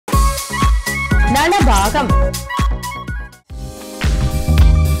Nalabagam.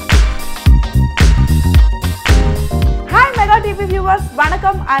 Hi mega TV viewers,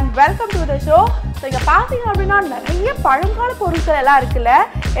 வணக்கம் and welcome to the show. So இங்கே பார்த்தீங்க அப்படின்னா நிறைய பழங்கால பொருட்கள் எல்லாம் இருக்குல்ல.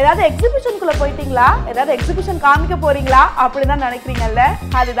 ஏதாவது எக்ஸிபிஷனுக்குள்ளே போயிட்டீங்களா? ஏதாவது எக்ஸிபிஷன் காமிக்க போறீங்களா அப்படின்னு தான் நினைக்கிறீங்கல்ல?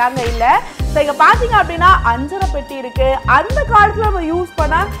 அதுதாங்க இல்லை. ஸோ இங்கே பார்த்தீங்க அப்படின்னா அஞ்சரை பெட்டி இருக்கு. அந்த காலத்தில் நம்ம யூஸ்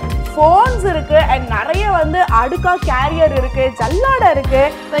பண்ண ஃபோன்ஸ் இருக்கு அண்ட் நிறைய அடுக்கா கேரியர் இருக்கு, ஜல்லாடை இருக்கு.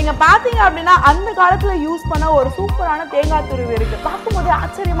 ஸோ இங்கே பார்த்தீங்க அப்படின்னா அந்த காலத்தில் யூஸ் பண்ண ஒரு சூப்பரான தேங்காய் துருவி இருக்கு. பார்க்கும்போது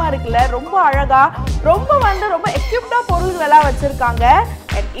ஆச்சரியமா இருக்குல்ல, ரொம்ப அழகா, ரொம்ப ரொம்ப எக்யூப்டா பொருள்கள் எல்லாம் வச்சிருக்காங்க.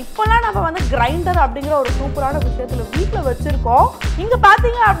 அண்ட் இப்போலாம் நம்ம கிரைண்டர் அப்படிங்கிற ஒரு சூப்பரான விஷயத்துல வீட்டில் வச்சிருக்கோம். இங்க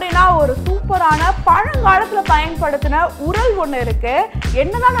பார்த்தீங்க அப்படின்னா ஒரு சூப்பரான பழங்காலத்தில் பயன்படுத்தின உரல் ஒன்று இருக்கு.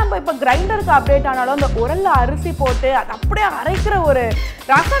 என்னதான் நம்ம இப்போ கிரைண்டருக்கு அப்டேட் ஆனாலும் அந்த உரல்ல அரிசி போட்டு அது அப்படியே அரைக்கிற ஒரு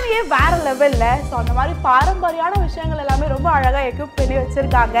ரசனையே வேற லெவல்ல. ஸோ அந்த மாதிரி பாரம்பரியான விஷயங்கள் எல்லாமே ரொம்ப அழகாக எக்யூப் பண்ணி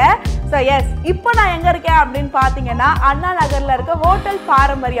வச்சிருக்காங்க. ஸோ எஸ், இப்போ நான் எங்க இருக்கேன் அப்படின்னு பார்த்தீங்கன்னா அண்ணா நகர்ல இருக்க ஹோட்டல்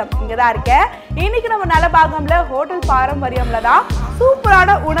பாரம்பரியம் இங்கே தான் இருக்கேன். இன்னைக்கு நம்ம நலபாகம்ல ஹோட்டல் பாரம்பரியம்ல தான் சூப்பரான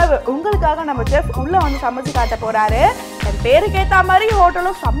உணவு உங்களுக்காக நம்ம செஃப் உள்ள சமைச்சு காட்ட போறாரு. என் பேருக்கு ஏற்ற மாதிரி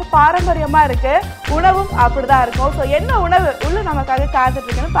ஹோட்டலும் செம்ம பாரம்பரியமா இருக்கு, உணவும் அப்படிதான் இருக்கும். ஸோ என்ன உணவு உள்ள நமக்காக காத்துட்டு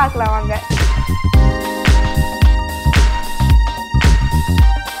இருக்குன்னு பார்க்கலாம் வாங்க.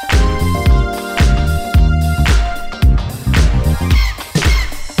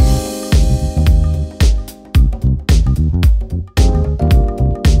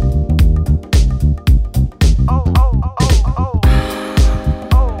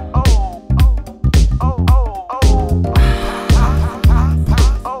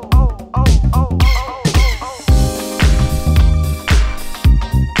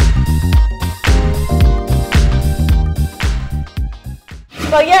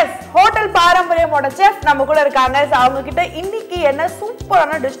 ஹோட்டல் பாரம்பரியமோட செஃப் நம்ம கூட இருக்காங்க. அவங்க கிட்ட இன்னைக்கு என்ன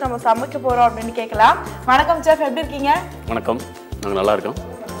சூப்பரான டிஷ் நம்ம சமைக்க போறோம் அப்படின்னு கேட்கலாம். வணக்கம் செஃப், எப்படி இருக்கீங்க? வணக்கம், நாங்கள் நல்லா இருக்கோம்.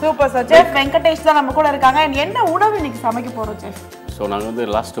 Super sir. செஃப் வெங்கடேஷ் தான் நம்ம கூட இருக்காங்க. என்ன உணவு இன்னைக்கு சமைக்க போறோம் செஃப்? ஸோ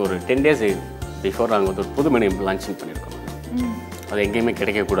நாங்கள் லாஸ்ட் ஒரு 10 days பிஃபோர் நாங்கள் ஒரு புது மெனு லான்ச்சிங் பண்ணியிருக்கோம். அது எங்கேயுமே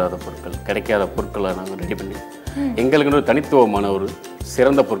கிடைக்கக்கூடாத பொருட்கள், கிடைக்காத பொருட்களை நாங்கள் ரெடி பண்ணி எங்களுக்குன்னு ஒரு தனித்துவமான ஒரு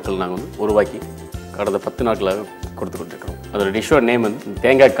சிறந்த பொருட்கள் நாங்கள் உருவாக்கி கடந்த 10 நாட்களாக கொடுத்து கொண்டிருக்கிறோம். அதோட டிஷ்ஷோட நேம்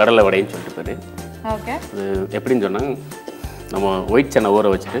தேங்காய் கடலை வடைன்னு சொல்லிட்டு பேர். ஓகே. அது எப்படின்னு சொன்னால், நம்ம ஒயிட் சனை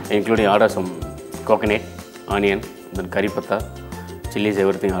ஊற வச்சுட்டு including order some coconut, onion, தென் கறி பத்தா, chillies,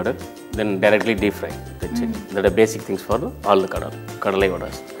 every thing order, then directly deep fry. That basic things for all the கடலை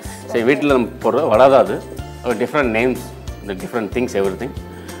வடாஸ். சரி, வீட்டில் நம்ம போடுற வடை தான் அது. டிஃப்ரெண்ட் நேம்ஸ், இந்த different things, every thing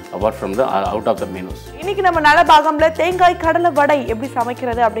apart from the out of the menus. இன்னைக்கு நம்ம நலபாகம்ல தேங்காய் கடலை வடை எப்படி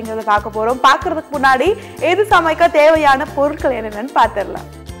சமைக்கிறது அப்படிங்கறத பார்க்க போறோம். பார்க்கிறதுக்கு முன்னாடி எது சமைக்க தேவையான பொருட்கள் என்னென்னு பார்த்துடலாம்.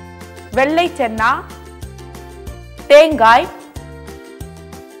 வெள்ளை சென்னா, தேங்காய்,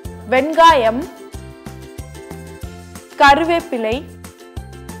 வெங்காயம், கருவேப்பிலை,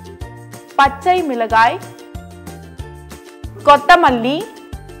 பச்சை மிளகாய், கொத்தமல்லி,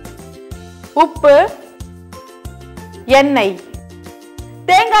 உப்பு, எண்ணெய்.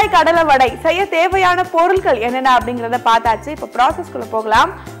 தேங்காய் கடலை வடை செய்ய தேவையான பொருட்கள் என்னென்ன அப்படிங்கிறத பார்த்தாச்சு. இப்போ ப்ராசஸ்க்குள்ள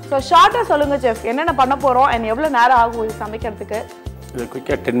போகலாம். ஸோ ஷார்ட்டாக சொல்லுங்க செஃப், என்னென்ன பண்ண போகிறோம் அண்ட் எவ்வளோ நேரம் ஆகும் இது சமைக்கிறதுக்கு? இது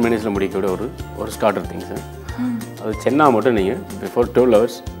குயிக்காக 10 minutes முடிக்கக்கூடிய ஒரு ஸ்டார்டர் திங்ஸு. அது சென்னா மட்டும் நீங்கள் before 12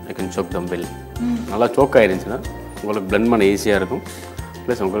 hours I can choke them well. நல்லா சோக் ஆயிருந்துச்சுன்னா உங்களுக்கு பிளெண்ட் பண்ண ஈஸியாக இருக்கும்.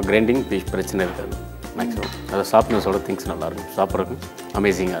 ப்ளஸ் உங்களுக்கு கிரைண்டிங் பிரச்சனை இருக்காது. மேக்ஸிமம் அதை சாஃப்ட்னஸோட திங்ஸ் நல்லாயிருக்கும், சாப்பிட்றதுக்கும்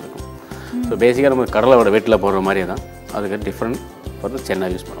அமேசிங்காக இருக்கும். ஸோ பேசிக்காக நம்ம கடலை வடை வீட்டில் போடுற மாதிரியே தான். அதுக்கு டிஃப்ரெண்ட் சென்னா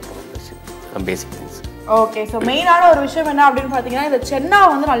யூஸ் பண்ண போகிறோம், பேசிக் திங்ஸ். ஓகே. ஸோ மெயினான ஒரு விஷயம் என்ன அப்படின்னு பார்த்தீங்கன்னா, இந்த சென்னா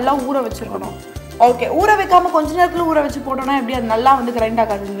நல்லா ஊற வச்சிருக்கணும். ஓகே. ஊற வைக்காம கொஞ்ச நேரத்தில் ஊற வச்சு போட்டோம்னா எப்படி அது நல்லா கிரைண்ட்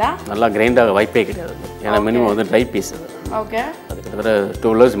ஆகாதுங்களா? நல்லா கிரைண்ட் ஆக வாய்ப்பே கிடையாது. ஏன்னா மினிமம் ட்ரை பீஸ் அது. ஓகே. அது கிட்டத்தட்ட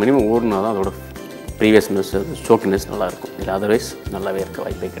 12 hours மினிமம் ஊறினா தான் அதோட ப்ரீவியஸ்னஸ், சோக்கினஸ் நல்லாயிருக்கும். இல்லை அதர்வைஸ் நல்லாவே இருக்க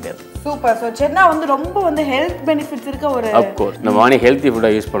வாய்ப்பே கிடையாது. சூப்பர். ஸோ சென்னா ரொம்ப ஹெல்த் பெனிஃபிட்ஸ் இருக்க ஒரு அப்கோர்ஸ் நம்ம வாங்கி ஹெல்த்தி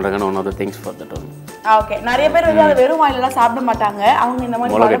ஃபுட்டாக யூஸ் பண்ணுறாங்கன்னு one of the things for that one. Okay. நிறைய பேர் அதை வெறும் வாயிலெல்லாம் சாப்பிட மாட்டாங்க. அவங்க இந்த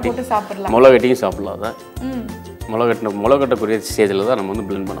மாதிரி வடை போட்டு சாப்பிடலாம். முளைகட்டியும் சாப்பிடலாம். அதை முளைகட்டக்கூடிய ஸ்டேஜில் தான் நம்ம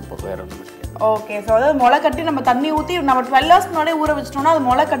பிளெண்ட் பண்ண போகிறோம், வேறு ஒன்றும் கிடையாது. ஓகே. ஸோ அதாவது முளை கட்டி நம்ம தண்ணி ஊற்றி நம்ம 12 hours முன்னாடியே ஊற வச்சிட்டோம்னா அது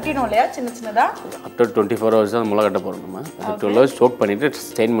முளை கட்டிடும் இல்லையா, சின்னதாக? ஆஃப்டர் 24 hours தான் முளை கட்ட போகிறோம். நம்ம அது 12 hours சோக் பண்ணிவிட்டு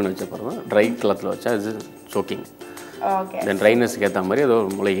ஸ்டெயின் பண்ணி வச்ச போகிறோம். ட்ரை கிளாத்தில் வச்சா அது சோக்கிங். ஓகே. தென் ட்ரைனஸ்க்கு ஏற்ற மாதிரி அது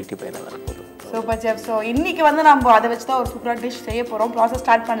ஒரு முளை கட்டி போய் நல்லா இருக்கும். Super chef. ஸோ இன்னைக்கு நம்ம அதை வச்சு தான் ஒரு சூப்பராக டிஷ் செய்ய போகிறோம். Process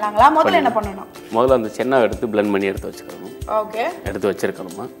start பண்ணலாங்களா? முதல்ல என்ன பண்ணணும்? முதல்ல அந்த சென்னா எடுத்து பிளெண்ட் பண்ணி எடுத்து வச்சுக்கணும். ஓகே. எடுத்து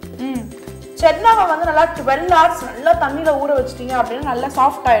வச்சிருக்கணுமா? சென்னாவை நல்லா 12 hours நல்லா தண்ணியில் ஊற வச்சிட்டீங்க அப்படின்னா நல்லா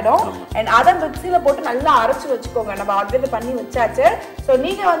சாஃப்ட் ஆகிடும். அண்ட் அதை மிக்சியில் போட்டு நல்லா அரைச்சி வச்சுக்கோங்க. நம்ம ஆல்ரெடி பண்ணி வச்சாச்சு. ஸோ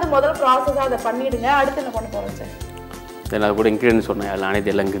நீங்கள் முதல் ப்ராசஸாக அதை பண்ணிவிடுங்க. அடுத்து என்ன பண்ண போகிறோம் சார்? தென் அது கூட இன்க்ரீடியன்ஸ் சொன்னேன், அதில்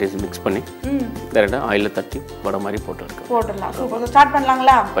அனைத்து எல்லா இன்க்ரீடியன்ஸ் மிக்ஸ் பண்ணி டேரெக்டாக ஆயிலில் தட்டி வடை மாதிரி போட்டுடலாம். சூப்பர். ஸ்டார்ட்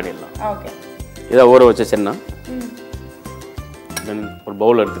பண்ணலாங்களா? பண்ணிடலாம். ஓகே. இதை ஊற வச்ச சென்னா தென் ஒரு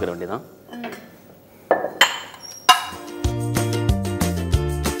பவுல் எடுத்துக்கிற வேண்டியதான்.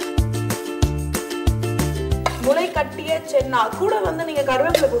 முளை கட்டிய சென்னா கூட வந்து நீங்கள்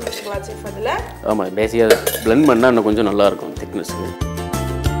கருவேப்பிலை போட்டுருக்கீங்களா செஃப் அதில்? ஆமாம், பேசிக்காக பிளெண்ட் பண்ணால் இன்னும் கொஞ்சம் நல்லாயிருக்கும் திக்னஸ்க்கு.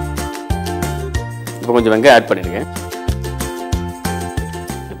 இப்போ கொஞ்சம் வெங்காயம் ஆட் பண்ணிடுங்க.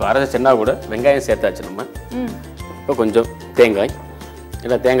 இப்போ அரைச்ச சென்னா கூட வெங்காயம் சேர்த்தாச்சு நம்ம. இப்போ கொஞ்சம் தேங்காய்,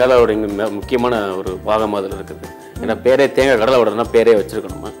 ஏன்னா தேங்காயில் ஒரு இங்கே முக்கியமான ஒரு பாகம் அதில் இருக்குது. ஏன்னா பேரே தேங்காய் கடலை விடனா பேரே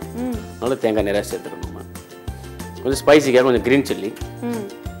வச்சுருக்கணுமா, அதனால தேங்காய் நிறையா சேர்த்துக்கணுமா. கொஞ்சம் ஸ்பைசிக்காக கொஞ்சம் க்ரீன் சில்லி,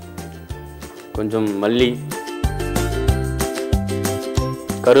 கொஞ்சம் மல்லி,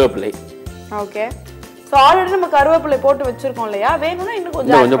 கருவேப்பிலை. ஓகே. ஸோ ஆல்ரெடி நம்ம கருவேப்பிலை போட்டு வச்சுருக்கோம் இல்லையா, வேணும்னா இன்னும்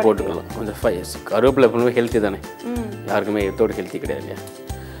கொஞ்சம் போட்டுக்கலாம். கொஞ்சம் கருவேப்பிலை எப்பவுமே ஹெல்த்தி தானே, யாருக்குமே எத்தோடு ஹெல்த்தி கிடையாது இல்லையா.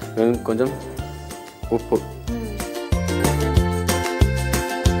 கொஞ்சம் உப்பு,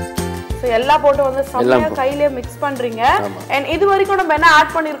 ஸோ எல்லாம் போட்டு வந்து செம்மையாக கையிலேயே மிக்ஸ் பண்ணுறீங்க. அண்ட் இது வரைக்கும் நம்ம என்ன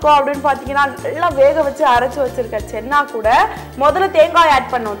ஆட் பண்ணியிருக்கோம் அப்படின்னு பார்த்தீங்கன்னா, எல்லாம் வேக வச்சு அரைச்சி வச்சிருக்க சென்னா கூட முதல்ல தேங்காய்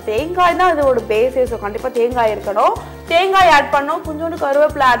ஆட் பண்ணோம். தேங்காய் தான் இதோட பேஸே. ஸோ கண்டிப்பாக தேங்காய் இருக்கணும். தேங்காய் ஆட் பண்ணோம், கொஞ்சோண்டு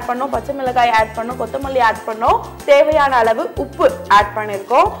கருவேப்பிலை ஆட் பண்ணோம், பச்சை மிளகாய் ஆட் பண்ணோம், கொத்தமல்லி ஆட் பண்ணோம், தேவையான அளவு உப்பு ஆட்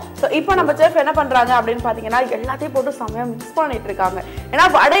பண்ணியிருக்கோம். ஸோ இப்போ நம்ம செஃப் என்ன பண்ணுறாங்க அப்படின்னு பார்த்தீங்கன்னா, எல்லாத்தையும் போட்டு செம்மையாக மிக்ஸ் பண்ணிட்டு இருக்காங்க. ஏன்னா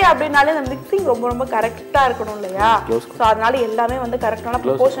வடை அப்படின்னாலே இந்த மிக்சிங் ரொம்ப ரொம்ப கரெக்டாக இருக்கணும் இல்லையா. ஸோ அதனால எல்லாமே வந்து கரெக்டான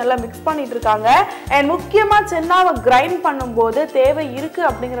ப்ரொபோர்ஷனில் மிக்ஸ் பண்ணிட்டு இருக்காங்க. அண்ட் முக்கியமாக சென்னாவை கிரைண்ட் பண்ணும்போது தேவை இருக்குது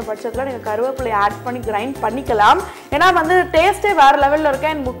அப்படிங்கிற பட்சத்தில் நீங்கள் கருவேப்பிலை ஆட் பண்ணி கிரைண்ட் பண்ணிக்கலாம். ஏன்னா வந்து டேஸ்ட்டே வேறு லெவலில்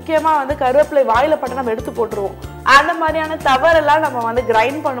இருக்கு. அண்ட் முக்கியமாக வந்து கருவேப்பிலை வாயில் பட்டு நம்ம எடுத்து போட்டுருவோம். அந்த மாதிரியான தவறெல்லாம் நம்ம வந்து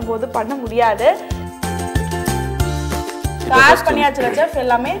கிரைண்ட் பண்ணும்போது பண்ண முடியாது. ஆட் பண்ணியாச்சு செஃப்,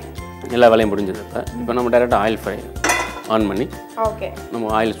 எல்லாமே எல்லா வேலையும் முடிஞ்சது. இப்போ நம்ம டைரெக்டாக ஆயில் ஃப்ரை ஆன் பண்ணி ஓகே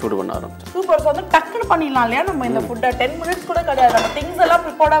நம்ம ஆயில் சூடு பண்ண ஆரம்பிச்சோம். சூப்பர். ஸோ வந்து டக்குன்னு பண்ணிடலாம் இல்லையா நம்ம இந்த ஃபுட்டை. 10 மினிட்ஸ் கூட கிடையாது. நம்ம திங்ஸ் எல்லாம்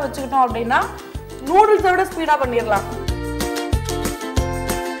ப்ரிப்பேர்டாக வச்சுக்கிட்டோம் அப்படின்னா நூடுல்ஸை விட ஸ்பீடாக பண்ணிடலாம்.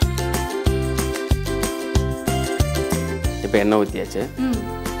 இப்போ எண்ணெய் ஊற்றியாச்சு,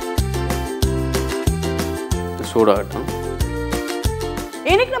 சூடாகட்டும்.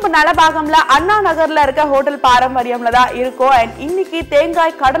 இன்னைக்கு நம்ம நலபாகம்ல அண்ணா நகர்ல இருக்க ஹோட்டல் பாரம்பரியம்ல தான் இருக்கோம். அண்ட் இன்னைக்கு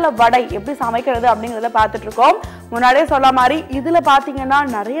தேங்காய் கடலை வடை எப்படி சமைக்கிறது அப்படிங்கிறத பார்த்துட்டு இருக்கோம். முன்னாடியே சொல்ல மாதிரி இதுல பாத்தீங்கன்னா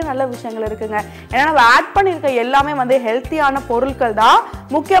நிறைய நல்ல விஷயங்கள் இருக்குங்க. ஏன்னா நம்ம ஆட் பண்ணியிருக்க எல்லாமே வந்து ஹெல்த்தியான பொருட்கள் தான்.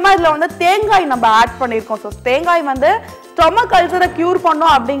 முக்கியமா இதுல வந்து தேங்காய் நம்ம ஆட் பண்ணியிருக்கோம். ஸோ தேங்காய் வந்து ஸ்டொமக் அல்சரை கியூர்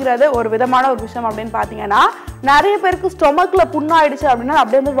பண்ணோம் அப்படிங்கிறது ஒரு விதமான ஒரு விஷயம். அப்படின்னு பார்த்தீங்கன்னா நிறைய பேருக்கு ஸ்டொமக்ல புண்ணாயிடுச்சு அப்படின்னா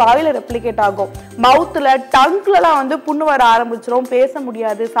அப்படியே வந்து வாயில ரெப்ளிகேட் ஆகும். மவுத்தில் டங்க்லலாம் வந்து புண்ணு வர ஆரம்பிச்சிடும். பேச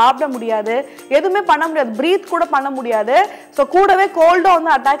முடியாது, சாப்பிட முடியாது, எதுவுமே பண்ண முடியாது, ப்ரீத் கூட பண்ண முடியாது. ஸோ கூடவே கோல்டும்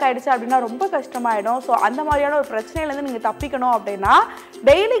வந்து அட்டாக் ஆகிடுச்சு அப்படின்னா ரொம்ப கஷ்டமாயிடும். ஸோ அந்த மாதிரியான ஒரு பிரச்சனையிலேருந்து நீங்கள் தப்பிக்கணும் அப்படின்னா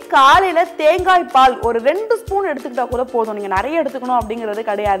டெய்லி காலையில் தேங்காய் பால் ஒரு 2 ஸ்பூன் எடுத்துக்கிட்டா கூட போதும். நீங்கள் நிறைய எடுத்துக்கணும் அப்படிங்கிறது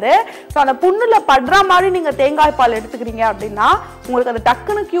கிடையாது. ஸோ அந்த புண்ணில் படுற மாதிரி நீங்கள் தேங்காய் பால் எடுத்துக்கிறீங்க அப்படின்னா உங்களுக்கு அது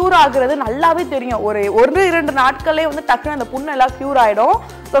டக்குன்னு கியூர் ஆகுறது நல்லாவே தெரியும். ஒரு 1-2 நாட்களே வந்து டக்குன்னு அந்த புண்ணு எல்லாம் கியூர் ஆகிடும்.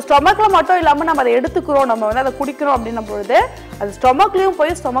 ஸோ ஸ்டொமக்ல மட்டும் இல்லாமல் நம்ம அதை எடுத்துக்கிறோம், நம்ம வந்து அதை குடிக்கிறோம் அப்படின்னும் பொழுது அது ஸ்டொமக்லையும்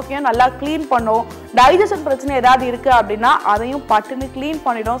போய் ஸ்டொமக்கையும் நல்லா க்ளீன் பண்ணும். டைஜஷன் பிரச்சனை ஏதாவது இருக்குது அப்படின்னா அதையும் பட்டுன்னு க்ளீன்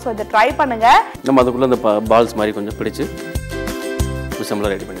பண்ணிடும். ஸோ இதை ட்ரை பண்ணுங்க. நம்ம அதுக்குள்ளே அந்த பால்ஸ் மாதிரி கொஞ்சம் பிடிச்சு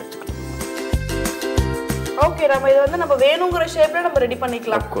சிம்பிளாக ரெடி பண்ணி வச்சுக்கலாம். ஓகே, நம்ம இது வந்து நம்ம வேணுங்கிற ஷேப்ல நம்ம ரெடி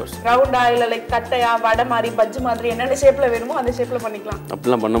பண்ணிக்கலாம். ரவுண்டா இல்ல லைக் கட்டையா, வடை மாதிரி, பஜ்ஜி மாதிரி என்னென்ன ஷேப்ல வேணுமோ அந்த ஷேப்ல பண்ணிக்கலாம்.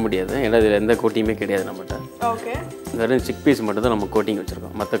 அப்படிலாம் பண்ண முடியாது, ஏன்னா இதில் எந்த கோட்டிங்குமே கிடையாது நம்மகிட்ட. ஓகே, வெறும் சிக் பீஸ் மட்டும் தான் நம்ம கோட்டிங்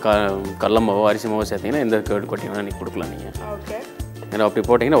வச்சுருக்கோம். மற்ற கடலை மாவோ அரிசி மாவோ சேர்த்திங்கன்னா எந்த கோட்டிங் வேணால் நீங்கள் கொடுக்கலாம் நீங்கள். ஓகே, ஏன்னா அப்படி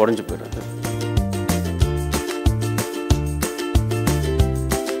போட்டிங்கன்னா உடஞ்சி போயிடுறது.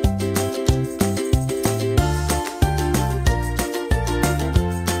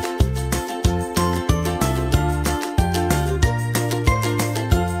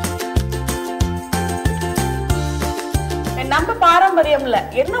 நம்ம பாரம்பரியம்ல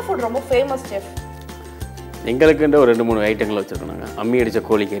என்ன ஃபுட் ரொம்ப ஃபேமஸ் செஃப்? எங்களுக்குன்ற ஒரு 2-3 ஐட்டங்கள் வச்சுருக்கோம் நாங்கள். அம்மி அடித்த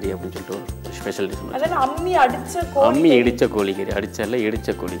கோழிக்கறி அப்படின்னு சொல்லிட்டு ஒரு ஸ்பெஷல் டிஷ். அதான் அம்மி அடித்த கோழி. அம்மி இடித்த கோழிக்கறி, அடிச்சல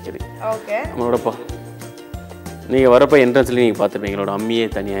இடித்த கோழிக்கறி. ஓகே, நம்மளோடப்பா நீங்கள் வரப்போ என்ட்ரன்ஸ்லேயும் நீங்கள் பார்த்துருப்பீங்க. எங்களோட அம்மியே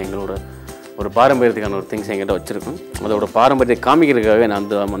தனியாக எங்களோட ஒரு பாரம்பரியத்துக்கான ஒரு திங்ஸ் எங்கிட்ட வச்சுருக்கோம். அதோட பாரம்பரியத்தை காமிக்கிறதுக்காகவே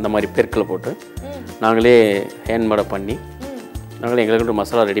நான் அந்த மாதிரி பெருக்கில் போட்டு நாங்களே ஹேண்ட்மேடை பண்ணி நாங்களே எங்களுக்கு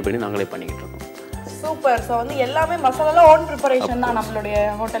மசாலா ரெடி பண்ணி நாங்களே பண்ணிக்கிட்டு இருக்கோம். சூப்பர். ஸோ வந்து எல்லாமே மசாலாலாம் ஓன் ப்ரிப்பரேஷன் தான் நம்மளுடைய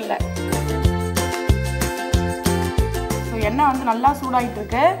ஹோட்டலில். ஸோ எண்ணெய் வந்து நல்லா சூடாகிட்டு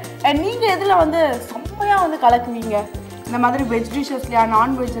இருக்கு. அண்ட் நீங்கள் எதில் வந்து செம்மையாக வந்து கலக்குவீங்க இந்த மாதிரி வெஜ் டிஷ்ஷஸ்லையா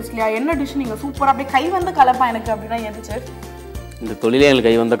நான்வெஜ்ஜஸ்லையா என்ன டிஷ் நீங்கள் சூப்பராக அப்படியே கை வந்து கலப்பா எனக்கு அப்படின்னா எது செஃப்? இந்த தொழிலே எங்களுக்கு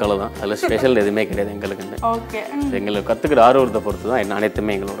கை வந்த கலை தான். அதில் ஸ்பெஷல் எதுவுமே கிடையாது எங்களுக்குன்னு. ஓகே. எங்களுக்கு கற்றுக்கிற ஆர்வத்தை பொறுத்து தான் என்ன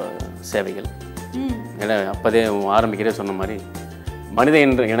அனைத்துமே எங்களோட சேவைகள். ஏன்னா அப்போதே ஆரம்பிக்கிறே சொன்ன மாதிரி மனித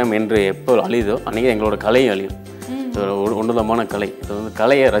இனம் என்று எப்போ அழியுதோ அன்றைக்கி எங்களோட கலையும் அழியும். ஒரு உன்னதமான கலை. இது வந்து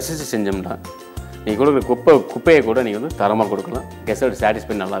கலையை ரசித்து செஞ்சோம்னா நீங்கள் கொடுக்குற குப்பையை கூட நீங்கள் வந்து தரமாக கொடுக்கலாம். கெஸ்டோட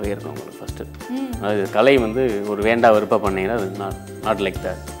சாட்டிஸ்ஃபை நல்லாவே இருக்கும் உங்களுக்கு ஃபஸ்ட்டு. அது கலை வந்து ஒரு வேண்டா வெறுப்பாக பண்ணிங்கன்னா அது நாட் லைக்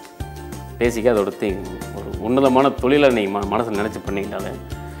தட். பேசிக்காக அதோட ஒரு உன்னதமான தொழிலை நீங்கள் மனசில் நினச்சி பண்ணிக்கிட்டாலே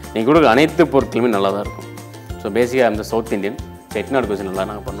நீங்கள் கொடுக்குற அனைத்து பொருட்களுமே நல்லா தான் இருக்கும். ஸோ பேசிக்காக அந்த சவுத் இந்தியன் செட்டிநாடு குசின் நல்லா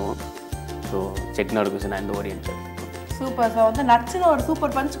நாங்கள் பண்ணுவோம். So Chettinad cuisine and orient. Super. So வந்து நட்ஸ்னு ஒரு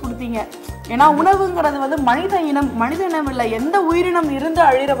சூப்பர் பஞ்ச் கொடுத்தீங்க. ஏன்னா உணவுங்கிறது வந்து மனித இனம் இல்லை, எந்த உயிரினம் இருந்து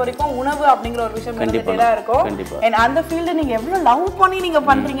அழிகிற வரைக்கும் உணவு அப்படிங்கிற ஒரு விஷயம் இருந்துகிட்டே இருக்கும். அந்த ஃபீல்டு நீங்கள் எவ்வளோ லவ் பண்ணி நீங்கள்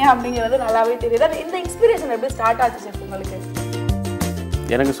பண்ணுறீங்க அப்படிங்கிறது நல்லாவே தெரியுது. இந்த இன்ஸ்பிரேஷன் எப்படி ஸ்டார்ட் ஆச்சு சார் உங்களுக்கு?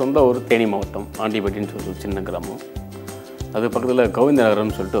 எனக்கு சொந்த ஒரு தேனி மாவட்டம் ஆண்டிப்பட்டின்னு சொல்லி ஒரு சின்ன கிராமம். அது பக்கத்தில் கோவிந்த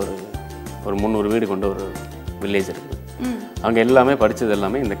நகரம்னு சொல்லிட்டு ஒரு 300 வீடு கொண்ட ஒரு வில்லேஜ் இருக்குது. அங்கே எல்லாமே படித்தது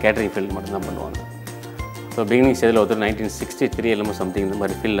எல்லாமே இந்த கேட்டரிங் ஃபீல்டு மட்டும்தான் பண்ணுவாங்க. ஸோ பிகினிங் ஸ்டேஜில் ஒருத்தர் 1963 எல்லாமே சம்திங் இந்த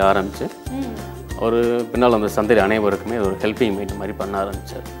மாதிரி ஃபீல்டு ஆரம்பித்து ஒரு பின்னால் அந்த சந்தை அனைவருக்குமே ஒரு ஹெல்ப்பிங் மைண்ட் மாதிரி பண்ண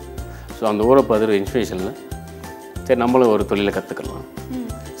ஆரம்பித்தார். ஸோ அந்த ஊரை பார்த்து இன்ஸ்பிரேஷனில் சரி நம்மளும் ஒரு தொழிலை கற்றுக்கலாம்.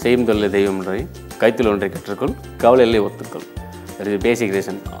 செய்யும் தொழில் தெய்வம் ஒன்றை கைத்தொழில் ஒன்றை கற்றுக்கொள் கவலையிலே ஒத்துக்கொள். இது பேசிக்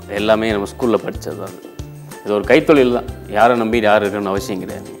ரீசன். எல்லாமே நம்ம ஸ்கூலில் படித்தது தான். இது ஒரு கைத்தொழில் தான். யாரை நம்பி யார் இருக்குன்னு அவசியம்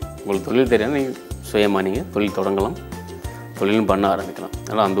கிடையாது. உங்களுக்கு தொழில் தெரியாது, நீங்கள் சுயமாக நீங்கள் தொழில் தொடங்கலாம், தொழிலும் பண்ண ஆரம்பிக்கலாம்.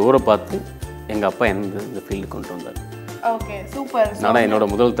 ஆனால் அந்த ஊரை பார்த்து எங்கள் அப்பா இந்த ஃபீல்டுக்கு கொண்டு வந்தார். Okay, super. நான் என்னோட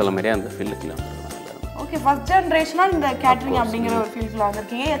முதல் தலைமுறையாக அந்த ஃபீல்டுக்குள்ள வந்தேன். ஓகே, ஃபர்ஸ்ட் ஜெனரேஷனாக இந்த கேட்டரிங் அப்படிங்கிற ஒரு ஃபீல்டில்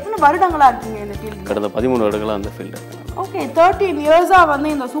வந்திருக்கீங்க. எத்தனை வருடங்களாக இருக்கீங்க இந்த ஃபீல்டு? கடந்த 13 வருடங்களாக அந்த ஃபீல்டு இருக்கேன். ஓகே, 13 இயர்ஸாக வந்து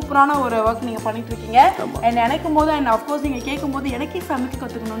இந்த சூப்பரான ஒரு ஒர்க் நீங்கள் பண்ணிட்டு இருக்கீங்க. நினைக்கும் போது அண்ட் அஃப்கோர்ஸ் நீங்கள் கேட்கும் போது எனக்கே சமைக்க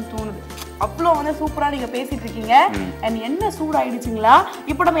கற்றுக்கணும்னு தோணுது. அவ்வளோ வந்து சூப்பராக நீங்கள் பேசிகிட்டு இருக்கீங்க. அண்ட் என்ன சூடாயிடுச்சுங்களா?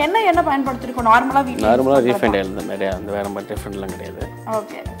 இப்போ நம்ம என்ன பயன்படுத்திருக்கோம்? நார்மலாக ரீஃபைண்ட் ஆயில் தான் நிறையா, அந்த வேறு மாதிரி டிஃப்ரெண்ட்லாம் கிடையாது.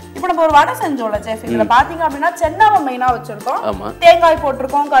 ஓகே, இப்போ நம்ம ஒரு வடை செஞ்சோம்ல செஃப், இதில் பார்த்தீங்க அப்படின்னா சென்னாவை மெயினாக வச்சுருக்கோம், தேங்காய்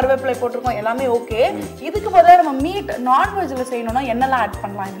போட்டிருக்கோம், கருவேப்பிலை போட்டிருக்கோம், எல்லாமே ஓகே. இதுக்கு பதிலாக நம்ம மீட் நான்வெஜ்ஜில் செய்யணும்னா என்னெல்லாம் ஆட்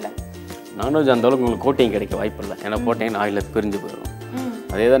பண்ணலாம் இதில்? நான்வெஜ் அந்த அளவுக்கு உங்களுக்கு கோட்டிங் கிடைக்க வாய்ப்பு இல்லை. ஏன்னா போட்டிங்கன்னா ஆயிலில் பிரிஞ்சு போயிடும்.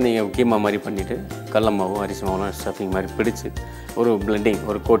 அதே தான் நீங்கள் கீமா மாதிரி பண்ணிவிட்டு கடல மாவும் அரிசி மாவுலாம் ஸ்டஃபிங் மாதிரி பிடிச்சி ஒரு பிளெண்டிங்,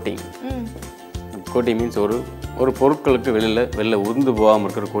 ஒரு கோட்டிங். கோட்டிங் மீன்ஸ் ஒரு பொருட்களுக்கு வெளில உருந்து போகாமல்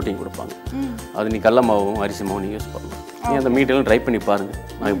இருக்கிற கோட்டிங் கொடுப்பாங்க. அது நீ கடல மாவும் அரிசி மாவும் நீங்கள் யூஸ் பண்ணலாம். நீங்கள் அந்த மீட்டெல்லாம் ட்ரை பண்ணி பாருங்கள்.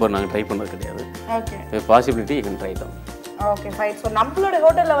 நாங்கள் ட்ரை பண்ணது கிடையாது. Okay, possibility you can try தான். Okay, fine. ஸோ நம்மளோட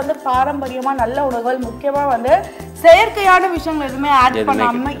ஹோட்டலில் வந்து பாரம்பரியமாக நல்ல உணவுகள், முக்கியமாக வந்து செயற்கையான விஷயங்கள் எதுவுமே ஆட்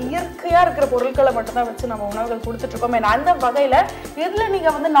பண்ணாமல் இயற்கையாக இருக்கிற பொருட்களை மட்டும்தான் வச்சு நம்ம உணவுகள் கொடுத்துட்ருக்கோம். அந்த வகையில் இதில்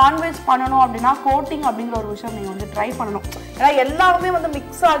நீங்கள் வந்து நான்வெஜ் பண்ணணும் அப்படின்னா கோட்டிங் அப்படிங்கிற ஒரு விஷயம் நீங்கள் வந்து ட்ரை பண்ணணும். ஏன்னா எல்லாருமே வந்து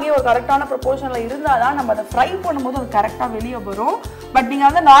மிக்ஸ் ஆகி ஒரு கரெக்டான ப்ரொபோர்ஷனில் இருந்தால் தான் நம்ம அதை ஃப்ரை பண்ணும்போது அது கரெக்டாக வெளியே வரும். பட் நீங்கள்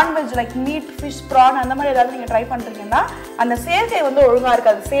வந்து non veg like meet, fish, PRAN அந்த மாதிரி ஏதாவது நீங்கள் ட்ரை பண்ணுறீங்கன்னா அந்த சேர்க்கை வந்து ஒழுங்காக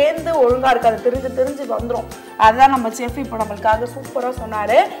இருக்காது, சேர்ந்து ஒழுங்காக இருக்காது, தெரிஞ்சு வந்துடும். அதுதான் நம்ம செஃப் இப்போ நம்மளுக்காக சூப்பராக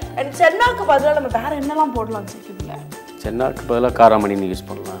சொன்னார். அண்ட் சென்னாக்கு பதிலாக நம்ம வேறு என்னெல்லாம் போடலாம் செஃப்? இதில் சென்னாக்கு பதிலாக காராமணின்னு யூஸ்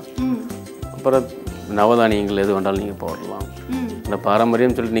பண்ணலாம். அப்புறம் நவதானியங்கள் எது வேண்டாலும் நீங்கள் போடலாம். இந்த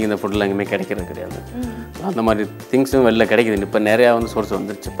பாரம்பரியம் சொல்லிட்டு நீங்கள் இந்த ஃபுட்டில் எங்கேயுமே கிடைக்கிறது கிடையாது. அந்த மாதிரி திங்ஸும் வெளில கிடைக்குது. இப்போ நிறையா வந்து சோர்ஸ்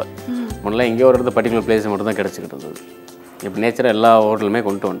வந்துருச்சு. இப்போ முன்னெல்லாம் எங்கேயோ ஒரு இடத்துல பர்டிகுலர் பிளேஸ் மட்டும் தான் கிடச்சிக்கிட்டு இருந்தது. இப்போ நேச்சராக எல்லா ஹோட்டலுமே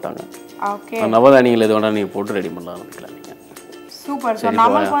கொண்டு வந்துட்டாங்க. ஓகே, நவதானியங்கள் எது வேணாலும் நீங்கள் போட்டு ரெடி பண்ணலாம் ஆரம்பிக்கலாம் நீங்கள். சூப்பர். ஸோ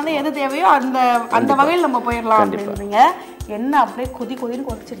நமக்கு வந்து எது தேவையோ அந்த வகையில் நம்ம போயிடலாம் அப்படின்றீங்க. என்ன அப்படியே கொதின்னு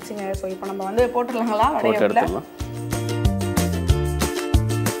கொதிச்சிருச்சுங்க. ஸோ இப்போ நம்ம வந்து போட்டுடலாங்களா வடையில?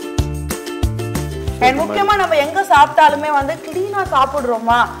 முக்கியமாக நம்ம எங்கே சாப்பிட்டாலுமே வந்து கிளீனாக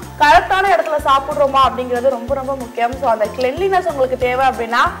சாப்பிட்றோமா, கரெக்டான இடத்துல சாப்பிட்றோமா அப்படிங்கிறது ரொம்ப ரொம்ப முக்கியம். ஸோ அந்த கிளென்லினஸ் உங்களுக்கு தேவை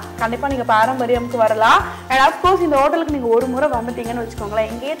அப்படின்னா கண்டிப்பாக நீங்கள் பாரம்பரியமுக்கு வரலாம். அண்ட் அஃப்கோர்ஸ் இந்த ஹோட்டலுக்கு நீங்கள் ஒரு முறை வந்துட்டீங்கன்னு வச்சுக்கோங்களேன்,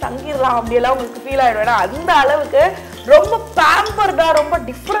 எங்கேயே தங்கிடலாம் அப்படியெல்லாம் உங்களுக்கு ஃபீல் ஆகிடும். ஏன்னா அந்த அளவுக்கு ரொம்ப பேம்பர்டாக ரொம்ப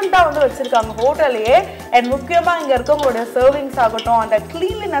டிஃப்ரெண்ட்டாக வந்து வச்சுருக்காங்க ஹோட்டலையே. அண்ட் முக்கியமாக இங்கே இருக்கவங்களுடைய சர்விங்ஸ் ஆகட்டும், அந்த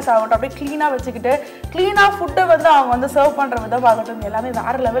க்ளீன்லினஸ் ஆகட்டும், அப்படியே க்ளீனாக வச்சுக்கிட்டு க்ளீனாக ஃபுட்டை வந்து அவங்க வந்து சர்வ் பண்ணுற விதம் ஆகட்டும், எல்லாமே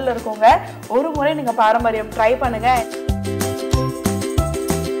வேறு லெவலில் இருக்கவங்க. ஒரு முறை நீங்கள் பாரம்பரியம் ட்ரை பண்ணுங்கள்.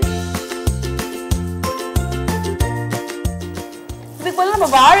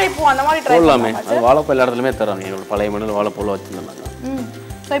 நம்ம வாழைப்பூ அந்த மாதிரி ட்ரை பண்ணலாமே. வாழைப்பூ எல்லா இடத்துலயுமே தராங்க. எங்களோட பழைய மெனுல வாழைப்பூல வச்சிருந்தாங்க.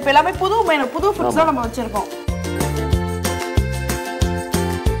 சோ இப்போ எல்லாமே புது மெனு, புது ஃபுட்ஸ் தான் நம்ம வச்சிருக்கோம்.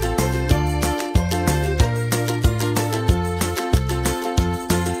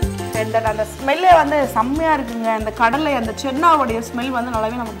 அந்த ஸ்மெல்லே வந்து செம்மையா இருக்குங்க. அந்த கடலை, அந்த சென்னாவுடைய ஸ்மெல் வந்து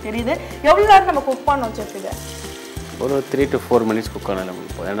நல்லாவே நமக்கு தெரியுது. எவ்வளவு நேரம் நம்ம குக் பண்ண வச்சிருக்கீங்க? ஒரு 3 to 4 மினிட்ஸ் குக் ஆனாலும்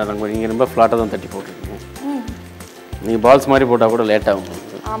போதும். ஏன்னா நீங்கள் ரொம்ப ஃப்ளாட்டாக தான் தட்டி போட்டுருக்கீங்க. நீங்கள் பால்ஸ் மாதிரி போட்டால் கூட லேட் ஆகும்.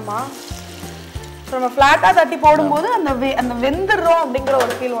 ஆமாம். நம்ம ஃப்ளாட்டா தட்டி போடும்போது அந்த வெந்துறோம் அப்படிங்கிற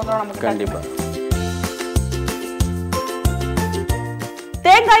ஒரு ஃபீல் வந்துரும் நமக்கு. கண்டிப்பா.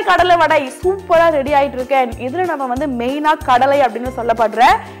 தேங்காய் கடலை வடை சூப்பரா ரெடி ஆயிட்டு இருக்கேன். இதுல நம்ம வந்து மெயினா கடலை அப்படின்னு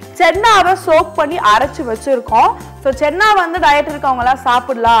சொல்லப்படுற சென்னாவை சோக் பண்ணி அரைச்சு வச்சிருக்கோம். ஸோ சென்னா வந்து டயட் இருக்கவங்க எல்லாம்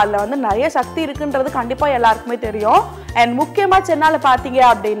சாப்பிடலாம். அதுல வந்து நிறைய சக்தி இருக்குன்றது கண்டிப்பா எல்லாருக்குமே தெரியும். அண்ட் முக்கியமா சென்னால பாத்தீங்க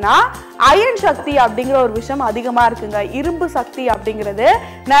அப்படின்னா அயன் சக்தி அப்படிங்கிற ஒரு விஷயம் அதிகமா இருக்குங்க. இரும்பு சக்தி அப்படிங்கிறது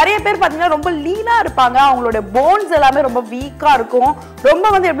நிறைய பேர் பாத்தீங்கன்னா ரொம்ப லீனா இருப்பாங்க. அவங்களுடைய போன்ஸ் எல்லாமே ரொம்ப வீக்கா இருக்கும். ரொம்ப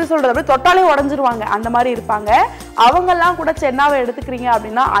வந்து எப்படி சொல்றது, அப்படியே தொட்டாலே உடஞ்சிருவாங்க, அந்த மாதிரி இருப்பாங்க. அவங்கெல்லாம் கூட சென்னாவை எடுத்துக்கிறீங்க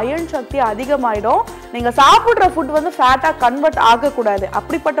அப்படின்னா அயன் சக்தி அதிகமாயிடும். நீங்க சாப்பிடுற ஃபுட் வந்து ஃபேட்டா கன்வெர்ட் ஆகக்கூடாது.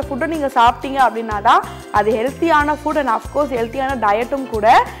 அப்படிப்பட்ட ஃபுட்டை நீங்க சாப்பிட்டீங்க அப்படின்னா தான் அது ஹெல்த்தியான ஃபுட் அண்ட் அஃப்கோர்ஸ் ஹெல்த்தியான டயட்டும் கூட.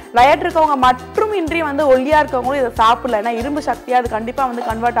 டயட் இருக்கவங்க மற்றும் இன்றி வந்து ஒல்லியா இருக்கவங்களும் இதை சாப்பிடல, ஏன்னா இரும்பு சக்தியா அது கண்டிப்பா வந்து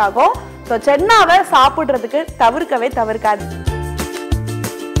கன்வெர்ட் ஆகும். ஸோ சென்னாவை சாப்பிட்றதுக்கு தவிர்க்காது.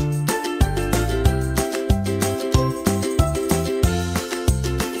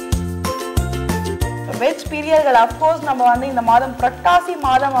 வெஜ் பீரியர்கள் அஃப்கோர்ஸ் நம்ம வந்து இந்த மாதம் புரட்டாசி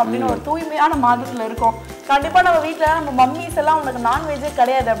மாதம் அப்படின்னு ஒரு தூய்மையான மாதத்துல இருக்கோம். கண்டிப்பா நம்ம வீட்டுல நம்ம மம்மிஸ் எல்லாம் உனக்கு நான்வெஜ்ஜே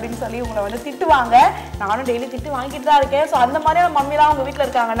கிடையாது அப்படின்னு சொல்லி உங்களை வந்து திட்டுவாங்க. நானும் டெய்லி திட்டு வாங்கிட்டு தான் இருக்கேன். ஸோ அந்த மாதிரியான மம்மிலாம் உங்க வீட்டுல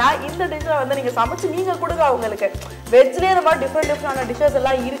இருக்காங்கன்னா இந்த டிஷ்ஷை வந்து நீங்க சமைச்சு நீங்க கொடுங்க அவங்களுக்கு. வெஜ்லேயே இந்த மாதிரி டிஃப்ரெண்டான டிஷ்ஷஸ்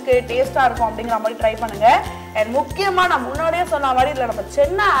எல்லாம் இருக்கு, டேஸ்டா இருக்கும் அப்படிங்கிற மாதிரி ட்ரை பண்ணுங்க. அண்ட் முக்கியமா நான் முன்னாடியே சொன்ன மாதிரி இதுல நம்ம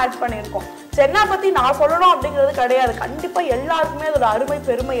சென்னா ஆட் பண்ணியிருக்கோம். சென்னா பத்தி நான் சொல்லணும் அப்படிங்கிறது கிடையாது. கண்டிப்பா எல்லாருக்குமே அதோட அருமை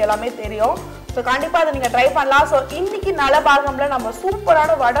பெருமை எல்லாமே தெரியும். ஸோ கண்டிப்பாக அதை நீங்கள் ட்ரை பண்ணலாம். ஸோ இன்னைக்கு நலபாகம்ல நம்ம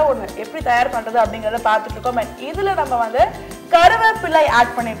சூப்பரான வடை ஒன்று எப்படி தயார் பண்ணுறது அப்படிங்கிறத பார்த்துட்டு இருக்கோம். அண்ட் இதில் நம்ம வந்து கருவேப்பிலை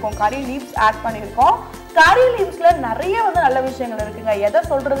ஆட் பண்ணியிருக்கோம், கறி லீவ்ஸ் ஆட் பண்ணியிருக்கோம். கறி லீவ்ஸ்ல நிறைய வந்து நல்ல விஷயங்கள் இருக்குங்க. எதை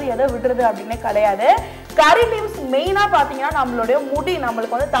சொல்றது எதை விடுறது அப்படின்னு கிடையாது. கறி லீவ்ஸ் மெயினா பாத்தீங்கன்னா நம்மளுடைய முடி,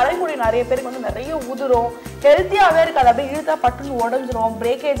 நம்மளுக்கு வந்து தலைமுடி நிறைய பேருக்கு வந்து நிறைய உதிரும், ஹெல்த்தியாவே இருக்காது, அப்படியே இழுத்தா பட்டுன்னு உடஞ்சிரும்,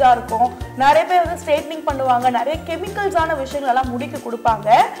 பிரேக்கேஜா இருக்கும். நிறைய பேர் வந்து ஸ்ட்ரைட்னிங் பண்ணுவாங்க, நிறைய கெமிக்கல்ஸான விஷயங்கள் எல்லாம் முடிக்கு கொடுப்பாங்க.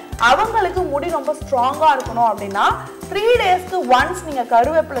 அவங்களுக்கு முடி ரொம்ப ஸ்ட்ராங்கா இருக்கணும் அப்படின்னா 3 டேஸ்க்கு ஒன்ஸ் நீங்க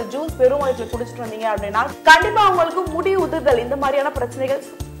கருவேப்பிலை ஜூஸ் வெறும் வயிற்றுல குடிச்சிட்டு வந்தீங்க அப்படின்னா கண்டிப்பா உங்களுக்கு முடி உதிர்தல் இந்த மாதிரியான பிரச்சனைகள்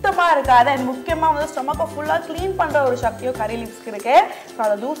சுத்தமா இருக்காது. அண்ட் முக்கியமா வந்து ஸ்டொமக்கை ஃபுல்லா கிளீன் பண்ற ஒரு சக்தியும் கறி லீவ்ஸ்க்கு இருக்கு. ஸோ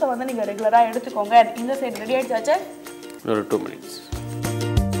அந்த ஜூஸை வந்து நீங்க ரெகுலரா எடுத்துக்கோங்க. இந்த சைடு ரெடி ஆயிடுச்சாச்சு, ஒரு 2 minutes.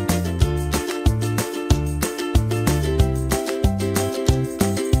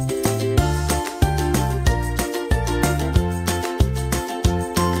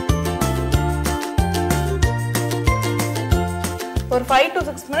 ஒரு 5 to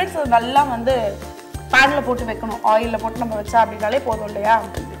 6 minutes நல்லா வந்து பேன்ல போட்டு வைக்கணும். ஆயில்ல போட்டு நம்ம வச்சா அப்படின்னாலே போதும் இல்லையா?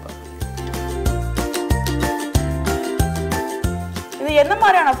 இது என்ன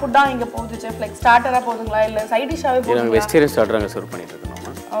மாதிரியான ஃபுட்டா இங்க போகுது செஃப்? லைக் ஸ்டார்ட்டரா போகுதுங்களா இல்ல சைட் டிஷ்ஷாவே போகுதுங்களா? நாங்க வெஜிடேரியன் ஸ்டார்ட்டராங்க சர்வ் பண்ணிட்டு இருக்கோம்.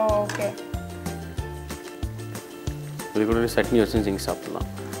 ஓகே. இது கூட சட்னி வச்சு நீங்க சாப்பிடலாம்.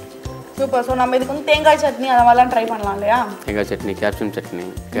 சூப்பர். ஸோ நம்ம இதுக்கு வந்து தேங்காய் சட்னி அந்த மாதிரிலாம் ட்ரை பண்ணலாம் இல்லையா? தேங்காய் chutney, capsicum chutney,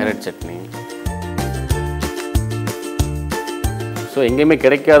 carrot chutney. So எங்கேயுமே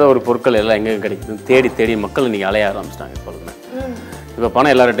கிடைக்காத ஒரு பொருட்கள் எல்லாம் எங்கேயும் கிடைக்குது. தேடி தேடி மக்கள் இன்றைக்கி அலைய ஆரம்பிச்சிட்டாங்க. எப்பொழுதுமே இப்போ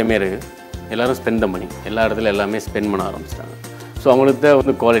பணம் எல்லார்கிட்டையுமே இருக்குது, எல்லோரும் ஸ்பெண்ட் பண்ணி எல்லா இடத்துல எல்லாமே ஸ்பெண்ட் பண்ண ஆரம்பிச்சிட்டாங்க. ஸோ அவங்களுக்கு தேவை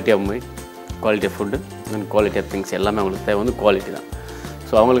வந்து quality of meet, quality of food and quality of things எல்லாமே அவங்களுக்கு தேவை வந்து குவாலிட்டி தான்.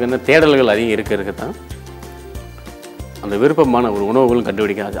 ஸோ அவங்களுக்கு என்ன தேடல்கள் அதிகம் இருக்க தான் அந்த விருப்பமான ஒரு உணவுகளும்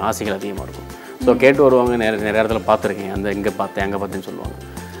கண்டுபிடிக்க ஆசைகள் அதிகமாக இருக்கும். ஸோ கேட்டு வருவாங்க, நிறைய இடத்துல பார்த்துருக்கேன், அந்த இங்கே பார்த்தேன் அங்கே பார்த்தேன்னு சொல்லுவாங்க.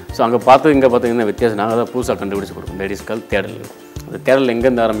 ஸோ அங்கே பார்த்து இங்கே பார்த்தீங்கன்னா வித்தியாசம் நாங்கள் தான் புதுசாக கண்டுபிடிச்சி கொடுப்போம். லேடிஸ்கள் தேடல்கள், அந்த தேடல்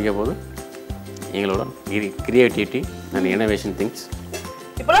எங்கேருந்து ஆரம்பிக்க போது எங்களோட கிரியேட்டிவிட்டி அண்ட் இனோவேஷன் திங்ஸ்.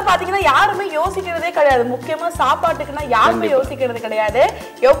 இப்பெல்லாம் பாத்தீங்கன்னா யாருமே யோசிக்கிறதே கிடையாது. முக்கியமா சாப்பாட்டுக்குன்னா யாருமே யோசிக்கிறது கிடையாது.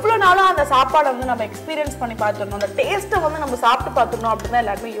 எவ்வளவு நாளும் அந்த சாப்பாடை வந்து நம்ம எக்ஸ்பீரியன்ஸ் பண்ணி பார்த்துடணும், அந்த டேஸ்ட்டை வந்து நம்ம சாப்பிட்டு பார்த்துடணும் அப்படின்னு தான்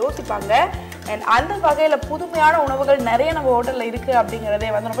எல்லாருமே யோசிப்பாங்க. அண்ட் அந்த வகையில புதுமையான உணவுகள் நிறைய நம்ம ஹோட்டல்ல இருக்கு அப்படிங்கிறதே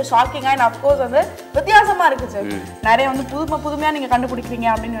வந்து ரொம்ப ஷாக்கிங்கா அண்ட் அஃப்கோர்ஸ் வந்து வித்தியாசமா இருக்குது. நிறைய வந்து புதுமையா நீங்க கண்டுபிடிக்கிறீங்க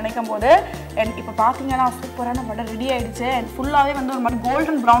அப்படின்னு நினைக்கும் போது. அண்ட் இப்போ பாத்தீங்கன்னா சூப்பரான வடை ரெடி ஆயிடுச்சு. அண்ட் ஃபுல்லாவே வந்து ஒரு மாதிரி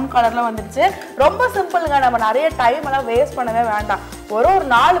கோல்டன் ப்ரௌன் கலர்ல வந்துடுச்சு. ரொம்ப சிம்பிளுங்க, நம்ம நிறைய டைம் எல்லாம் வேஸ்ட் பண்ணவே வேண்டாம். ஒரு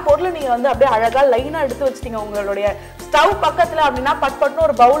 4 பொருள் நீங்க வந்து அப்படியே அழகா லைனா எடுத்து வச்சிட்டீங்க உங்களுடைய ஸ்டவ் பக்கத்துல அப்படின்னா பட்னு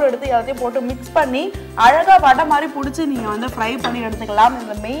ஒரு பவுல் எடுத்து எல்லாத்தையும் போட்டு மிக்ஸ் பண்ணி அழகா வடை மாதிரி பிடிச்சி நீங்க வந்து ஃப்ரை பண்ணி எடுத்துக்கலாம்.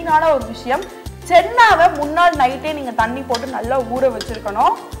 இந்த மெயினான ஒரு விஷயம், சென்னாவை முன்னாள் நைட்டே நீங்க தண்ணி போட்டு நல்லா ஊற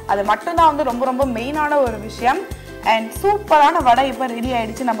வச்சிருக்கணும். அது மட்டும்தான் வந்து ரொம்ப ரொம்ப மெயினான ஒரு விஷயம். அண்ட் சூப்பரான வடை இப்போ ரெடி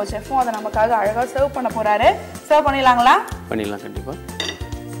ஆயிடுச்சு. நம்ம செஃப்பும் அதை நமக்காக அழகா சர்வ் பண்ண போறாரு. சர்வ் பண்ணிடலாங்களா? பண்ணிடலாம் கண்டிப்பா.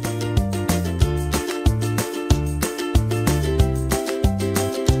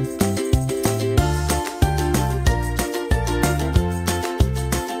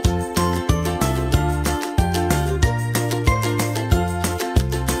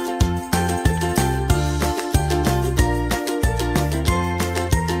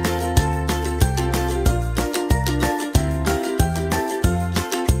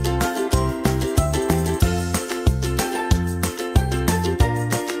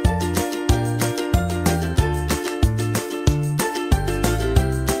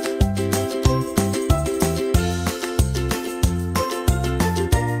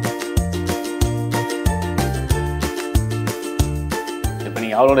 இப்போ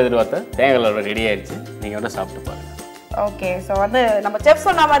நீங்கள் அவளோட எதிர்பார்த்த தேங்காய் ரெடி ஆயிடுச்சு. நீங்கள் வந்து சாப்பிட்டு பாருங்கள். ஓகே, ஸோ வந்து நம்ம செஃப்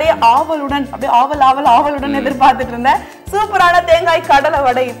சொன்ன மாதிரியே ஆவலுடன் அப்படியே ஆவலுடன் எதிர்பார்த்துட்டு இருந்தேன் சூப்பரான தேங்காய் கடலை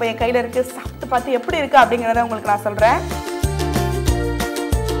வடை இப்போ என் கையில் இருக்கு. சாப்பிட்டு பார்த்து எப்படி இருக்கு அப்படிங்கிறத உங்களுக்கு நான் சொல்றேன்.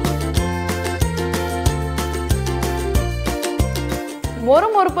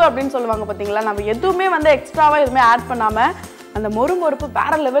 மொறுமொறுப்பு அப்படின்னு சொல்லுவாங்க பார்த்தீங்களா, நம்ம எதுவுமே வந்து எக்ஸ்ட்ராவாக எதுவுமே ஆட் பண்ணாமல் அந்த மொறுமொறுப்பு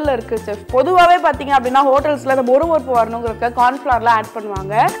வேற லெவலில் இருக்குது செஃப். பொதுவாகவே பார்த்தீங்க அப்படின்னா ஹோட்டல்ஸில் அந்த மொறுமொறுப்பு வரணுங்கிறதுக்கு கார்ன்ஃப்ளவர்லாம் ஆட்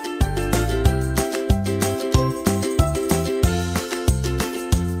பண்ணுவாங்க.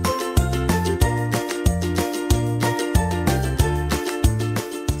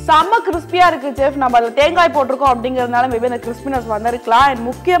 செம்ம கிறிஸ்பியா இருக்கு செஃப். நம்ம அதில் தேங்காய் போட்டிருக்கோம் அப்படிங்கிறதுனால மேபி அந்த கிறிஸ்பினஸ் வந்திருக்கலாம். அண்ட்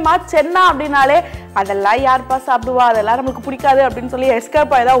முக்கியமாக சென்னா அப்படின்னாலே அதெல்லாம் யார்ப்பா சாப்பிடுவா, அதெல்லாம் நமக்கு பிடிக்காது அப்படின்னு சொல்லி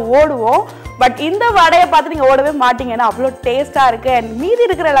எஸ்கேப் ஆகி தான் ஓடுவோம். பட் இந்த வடையை பார்த்து நீங்கள் ஓடவே மாட்டீங்க, ஏன்னா அவ்வளோ டேஸ்ட்டாக இருக்குது. அண்ட் மீதி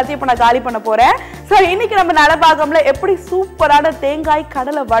இருக்கிற எல்லாத்தையும் இப்போ நான் காலி பண்ண போகிறேன். ஸோ இன்னைக்கு நம்ம நலபாகம்ல எப்படி சூப்பரான தேங்காய்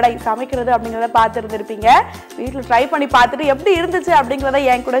கடலை வடை சமைக்கிறது அப்படிங்கிறத பார்த்துருந்துருப்பீங்க. வீட்டில் ட்ரை பண்ணி பார்த்துட்டு எப்படி இருந்துச்சு அப்படிங்கிறத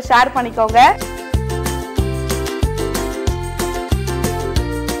என் கூட ஷேர் பண்ணிக்கோங்க.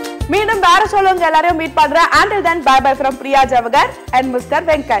 மீண்டும் வேற சொல்லுங்க எல்லாரையும் மீட் பண்றேன். Until then, bye bye from Priya Javagar and Mr.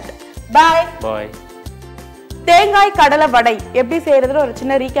 Venkat. Bye. Bye. தேங்காய் கடலை வடை எப்படி செய்யறதுன்னு ஒரு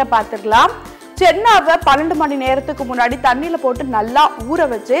சின்ன ரீகேப் பார்த்துக்கலாம். சென்னாவை 12 மணி நேரத்துக்கு முன்னாடி தண்ணியில போட்டு நல்லா ஊற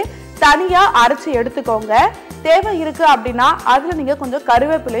வச்சு தனியா அரைச்சு எடுத்துக்கோங்க. தேவை இருக்கு அப்படின்னா அதுல நீங்க கொஞ்சம்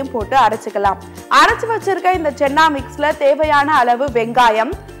கருவேப்பிலையும் போட்டு அரைச்சுக்கலாம். அரைச்சு வச்சிருக்க இந்த சென்னா மிக்ஸ்ல தேவையான அளவு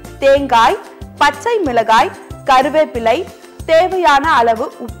வெங்காயம், தேங்காய், பச்சை மிளகாய், கருவேப்பிலை, தேவையான அளவு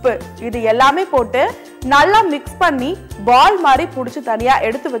உப்பு இது எல்லாமே போட்டு நல்லா மிக்ஸ் பண்ணி பால் மாதிரி புடிச்சு தனியா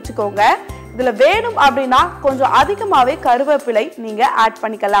எடுத்து வச்சுக்கோங்க. இதுல வேணும் அப்படின்னா கொஞ்சம் அதிகமாவே கருவேப்பிலை நீங்க ஆட்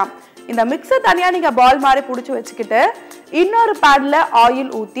பண்ணிக்கலாம். இந்த மிக்ஸை தனியா நீங்க பால் மாதிரி புடிச்சு வச்சுக்கிட்டு இன்னொரு பேன்ல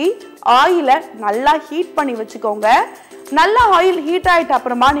ஆயில் ஊத்தி ஆயிலை நல்லா ஹீட் பண்ணி வச்சுக்கோங்க. நல்லா ஆயில் ஹீட் ஆயிட்ட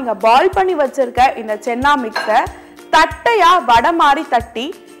அப்புறமா நீங்க பால் பண்ணி வச்சிருக்க இந்த சென்னா மிக்ஸை தட்டையா வடை மாதிரி தட்டி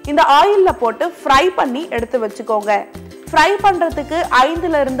இந்த ஆயில்ல போட்டு ஃப்ரை பண்ணி எடுத்து வச்சுக்கோங்க. ஃப்ரை பண்றதுக்கு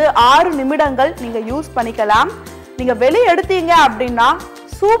 5 to 6 நிமிடங்கள் நீங்க யூஸ் பண்ணிக்கலாம். நீங்க வெளியே எடுத்தீங்க அப்படின்னா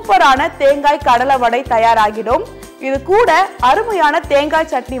சூப்பரான தேங்காய் கடலை வடை தயாராகிடும். இது கூட அருமையான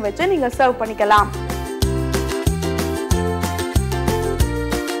தேங்காய் சட்னி வச்சு நீங்க சர்வ் பண்ணிக்கலாம்.